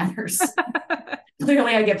 but it matters.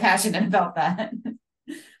 Clearly I get passionate about that.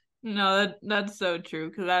 No, that's so true,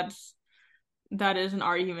 because that is an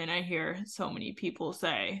argument I hear so many people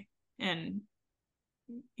say. And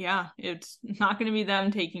yeah, it's not going to be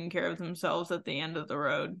them taking care of themselves at the end of the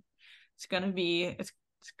road. It's going to be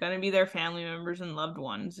their family members and loved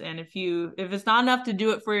ones. And if it's not enough to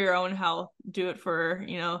do it for your own health, do it for,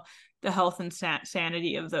 the health and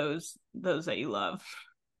sanity of those that you love.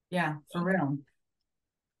 Yeah, for real.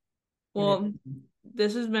 Well,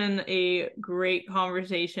 this has been a great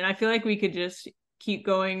conversation. I feel like we could just keep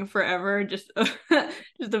going forever, just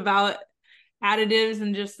about additives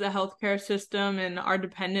and just the healthcare system and our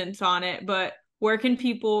dependence on it. But where can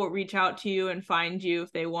people reach out to you and find you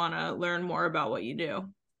if they want to learn more about what you do?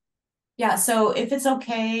 Yeah, so if it's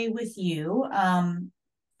okay with you,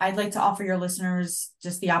 I'd like to offer your listeners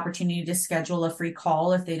just the opportunity to schedule a free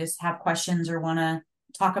call if they just have questions or want to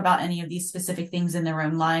talk about any of these specific things in their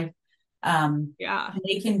own life. Yeah.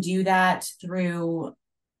 They can do that through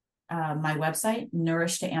my website,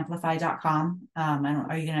 nourishtoamplify.com.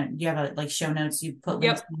 Do you have show notes? You put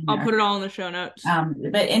links? Yep, I'll put it all in the show notes.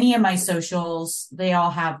 But any of my socials, they all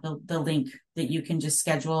have the link that you can just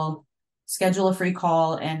schedule a free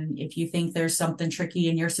call. And if you think there's something tricky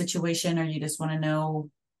in your situation, or you just want to know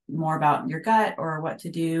more about your gut or what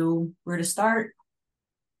to do, where to start,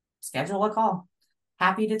 schedule a call.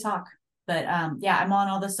 Happy to talk. But yeah, I'm on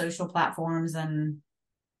all the social platforms, and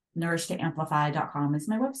nourishtoamplify.com is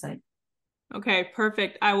my website. Okay,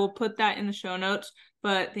 perfect. I will put that in the show notes.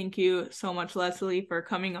 But thank you so much, Leslie, for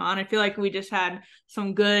coming on. I feel like we just had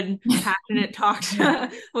some good, passionate talks.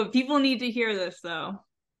 But people need to hear this, though.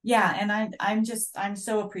 Yeah, and I'm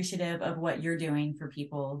so appreciative of what you're doing for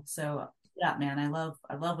people. So yeah, man, I love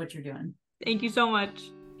what you're doing. Thank you so much.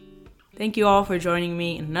 Thank you all for joining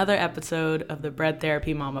me in another episode of the Bread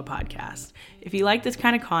Therapy Mama podcast. If you like this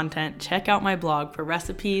kind of content, check out my blog for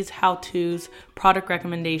recipes, how-tos, product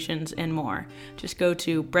recommendations, and more. Just go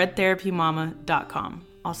to breadtherapymama.com.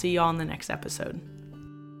 I'll see you all in the next episode.